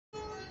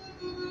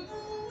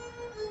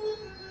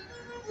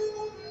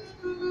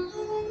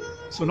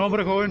¿Su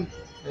nombre, joven?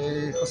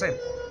 José.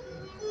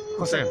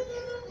 José.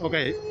 Ok.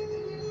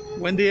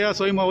 Buen día,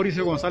 soy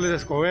Mauricio González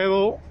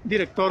Escobedo,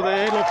 director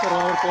del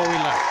Observador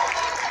Coahuila.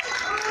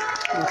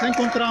 Nos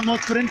encontramos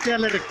frente a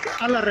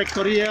la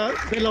Rectoría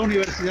de la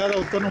Universidad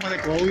Autónoma de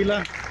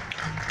Coahuila,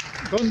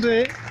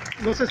 donde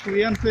los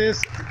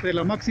estudiantes de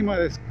la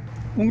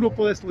un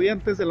grupo de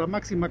estudiantes de la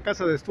máxima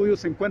casa de estudios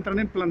se encuentran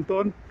en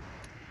plantón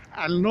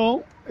al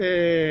no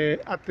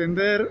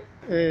atender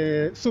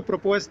su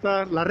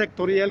propuesta, la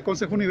Rectoría del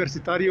Consejo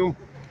Universitario,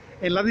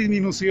 en la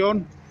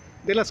disminución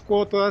de las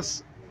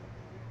cuotas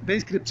de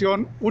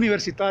inscripción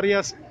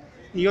universitarias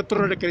y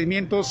otros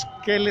requerimientos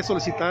que le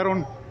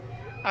solicitaron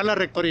a la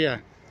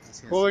Rectoría.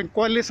 Joven,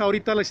 ¿cuál es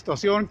ahorita la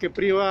situación que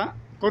priva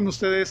con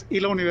ustedes y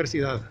la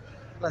universidad?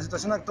 La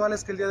situación actual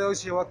es que el día de hoy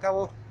se llevó a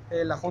cabo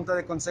la Junta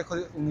de Consejo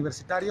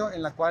Universitario,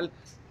 en la cual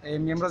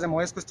miembros de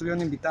Moesco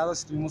estuvieron invitados,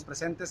 estuvimos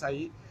presentes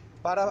ahí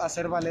para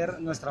hacer valer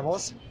nuestra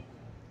voz.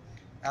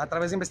 A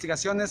través de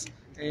investigaciones,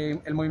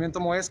 el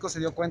movimiento Moesco se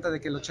dio cuenta de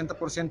que el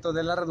 80%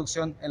 de la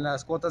reducción en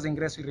las cuotas de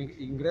ingreso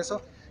y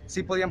ingreso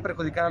sí podían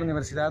perjudicar a la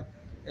universidad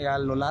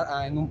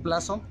en un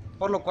plazo,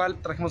 por lo cual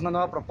trajimos una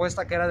nueva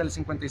propuesta que era del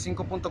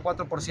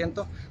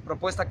 55.4%,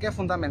 propuesta que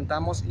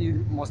fundamentamos y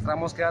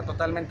mostramos que era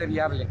totalmente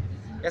viable.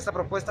 Esta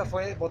propuesta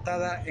fue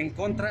votada en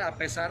contra, a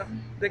pesar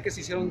de que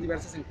se hicieron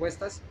diversas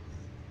encuestas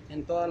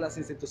en todas las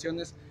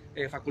instituciones,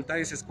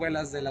 facultades y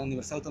escuelas de la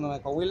Universidad Autónoma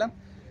de Coahuila,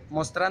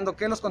 mostrando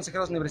que los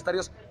consejeros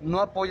universitarios no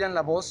apoyan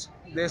la voz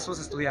de sus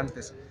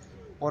estudiantes.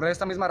 Por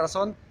esta misma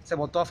razón, se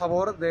votó a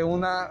favor de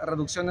una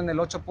reducción en el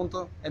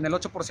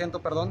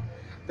 8%, perdón,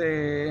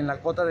 en la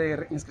cuota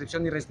de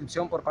inscripción y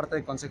reinscripción por parte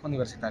del Consejo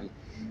Universitario.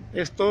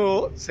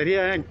 ¿Esto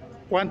sería en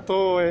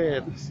cuánto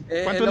es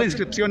la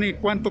inscripción y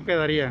cuánto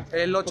quedaría?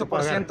 El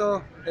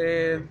 8%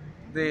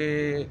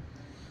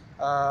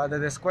 de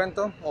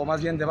descuento, o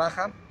más bien de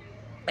baja,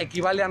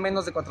 equivale a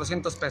menos de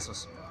 400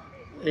 pesos.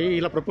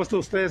 Y la propuesta de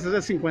ustedes es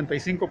del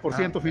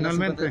 55%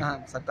 finalmente.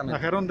 Exactamente.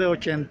 Bajaron de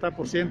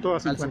 80% a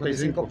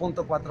 55%.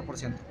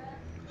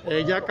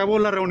 55.4%. ¿Ya acabó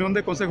la reunión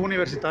del Consejo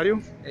Universitario?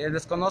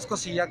 Desconozco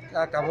si ya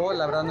acabó,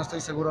 la verdad no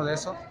estoy seguro de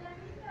eso.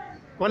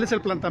 ¿Cuál es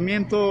el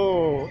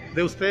planteamiento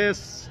de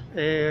ustedes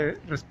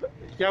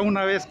ya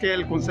una vez que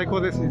el Consejo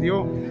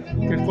decidió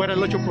que fuera el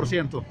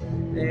 8%?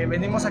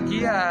 Venimos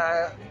aquí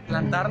a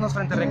plantarnos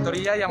frente a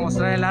Rectoría y a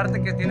mostrar el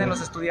arte que tienen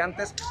los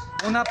estudiantes.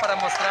 Una, para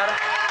mostrar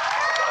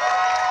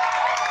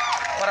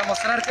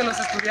que los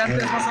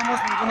estudiantes no somos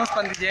ningunos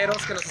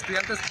pandilleros, que los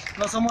estudiantes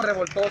no somos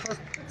revoltosos,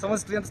 somos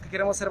estudiantes que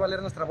queremos hacer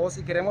valer nuestra voz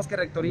y queremos que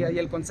Rectoría y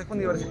el Consejo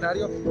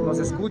Universitario nos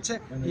escuche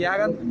y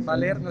hagan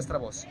valer nuestra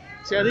voz.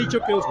 Se ha dicho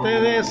que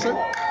ustedes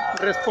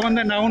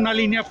responden a una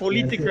línea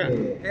política.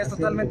 Es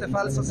totalmente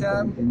falso, se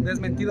ha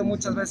desmentido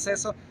muchas veces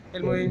eso.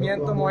 El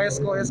movimiento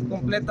Moesco es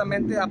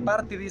completamente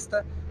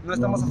apartidista, no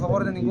estamos a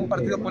favor de ningún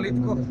partido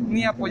político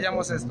ni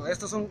apoyamos esto.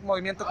 Esto es un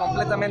movimiento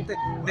completamente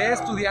de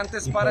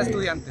estudiantes para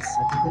estudiantes.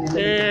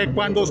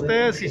 Cuando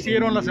ustedes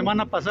hicieron la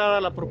semana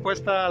pasada la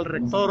propuesta al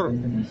rector,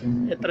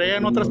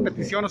 traían otras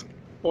peticiones,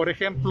 por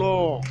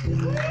ejemplo,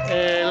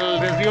 el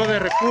desvío de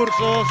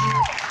recursos,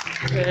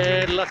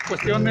 las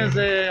cuestiones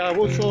de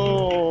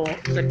abuso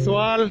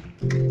sexual.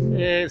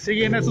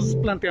 ¿Siguen esos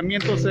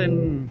planteamientos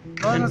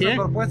Todas nuestras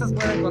propuestas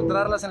pueden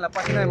encontrarlas en la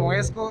página de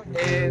Moesco,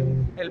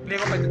 en el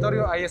pliego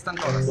petitorio, ahí están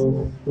todas.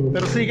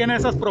 Pero siguen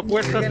esas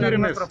propuestas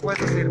firmes.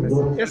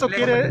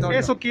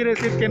 Eso quiere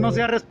decir que no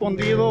se ha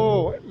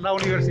respondido, la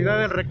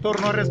universidad, el rector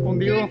no ha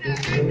respondido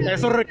a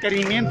esos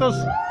requerimientos,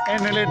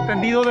 en el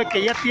entendido de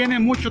que ya tiene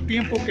mucho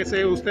tiempo que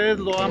ustedes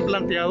lo han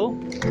planteado.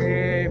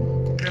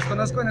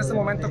 Desconozco en este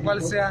momento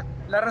cuál sea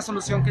la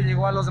resolución que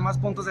llegó a los demás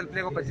puntos del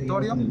pliego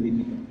petitorio,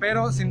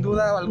 pero sin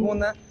duda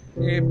alguna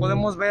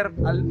podemos ver,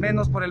 al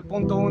menos por el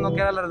punto 1,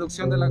 que era la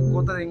reducción de la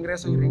cuota de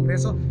ingreso y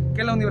reingreso,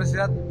 que la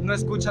universidad no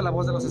escucha la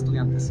voz de los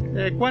estudiantes.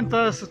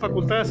 ¿Cuántas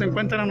facultades se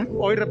encuentran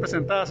hoy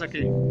representadas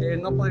aquí?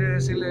 No podría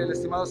decirle el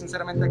estimado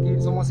sinceramente, aquí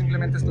somos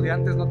simplemente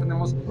estudiantes, no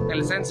tenemos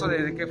el censo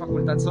de qué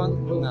facultad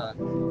son, ni nada.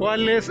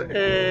 ¿Cuál es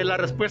la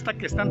respuesta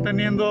que están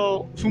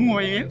teniendo su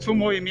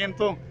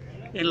movimiento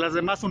en las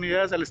demás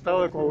unidades del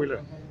estado de Coahuila?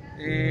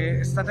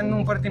 Está teniendo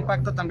un fuerte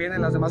impacto también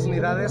en las demás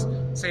unidades.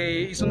 Se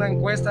hizo una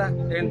encuesta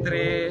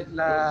entre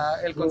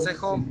el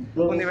Consejo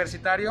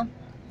Universitario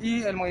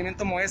y el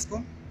movimiento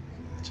Moesco.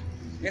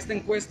 Esta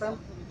encuesta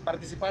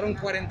participaron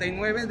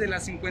 49 de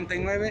las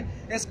 59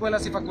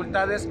 escuelas y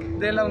facultades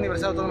de la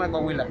Universidad Autónoma de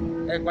Coahuila.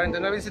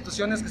 49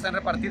 instituciones que están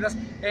repartidas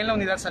en la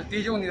unidad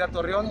Saltillo, unidad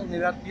Torreón,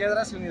 unidad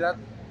Piedras y unidad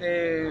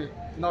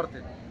Norte.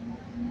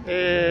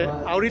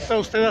 Ahorita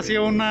usted hacía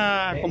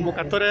una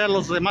convocatoria a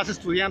los demás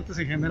estudiantes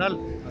en general.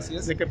 Así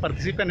es. De que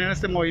participen en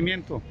este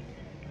movimiento.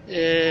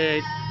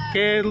 ¿Qué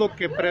es lo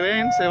que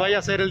prevén se vaya a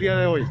hacer el día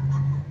de hoy?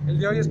 El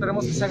día de hoy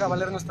esperemos que se haga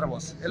valer nuestra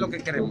voz, es lo que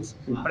queremos.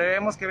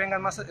 Prevemos que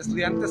vengan más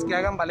estudiantes que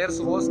hagan valer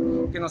su voz,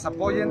 que nos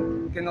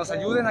apoyen, que nos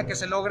ayuden a que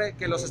se logre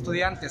que los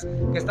estudiantes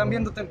que están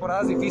viendo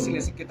temporadas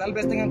difíciles y que tal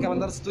vez tengan que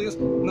abandonar sus estudios,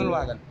 no lo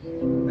hagan.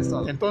 Es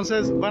todo.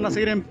 Entonces van a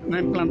seguir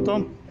en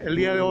plantón el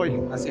día de hoy.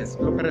 Así es.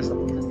 Lo que resta.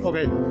 Ok,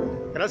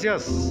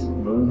 gracias.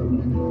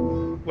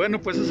 Bueno,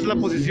 pues esa es la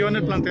posición,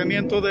 el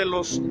planteamiento de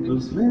los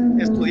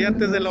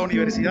estudiantes de la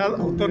Universidad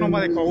Autónoma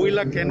de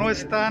Coahuila que no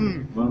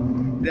están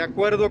de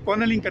acuerdo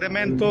con el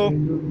incremento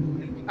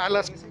a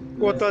las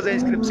cuotas de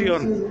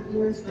inscripción.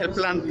 El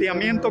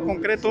planteamiento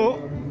concreto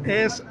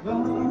es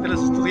de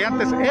los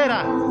estudiantes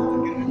era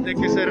de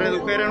que se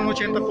redujera un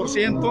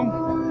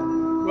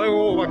 80%,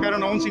 luego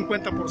bajaron a un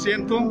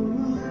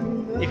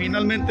 50% y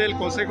finalmente el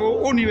Consejo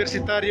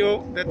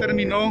Universitario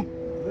determinó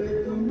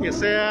que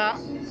sea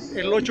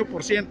el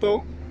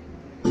 8%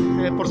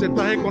 el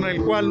porcentaje con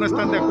el cual no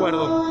están de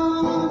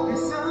acuerdo.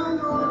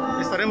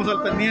 Estaremos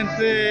al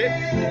pendiente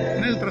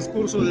en el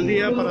transcurso del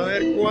día para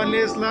ver cuál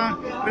es la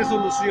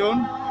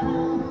resolución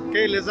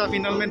que les da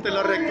finalmente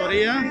la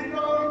Rectoría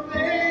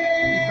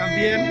y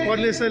también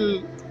cuál es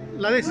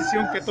la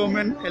decisión que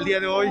tomen el día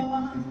de hoy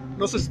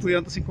los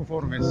estudiantes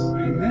inconformes.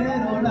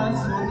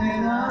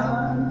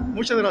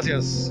 Muchas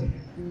gracias.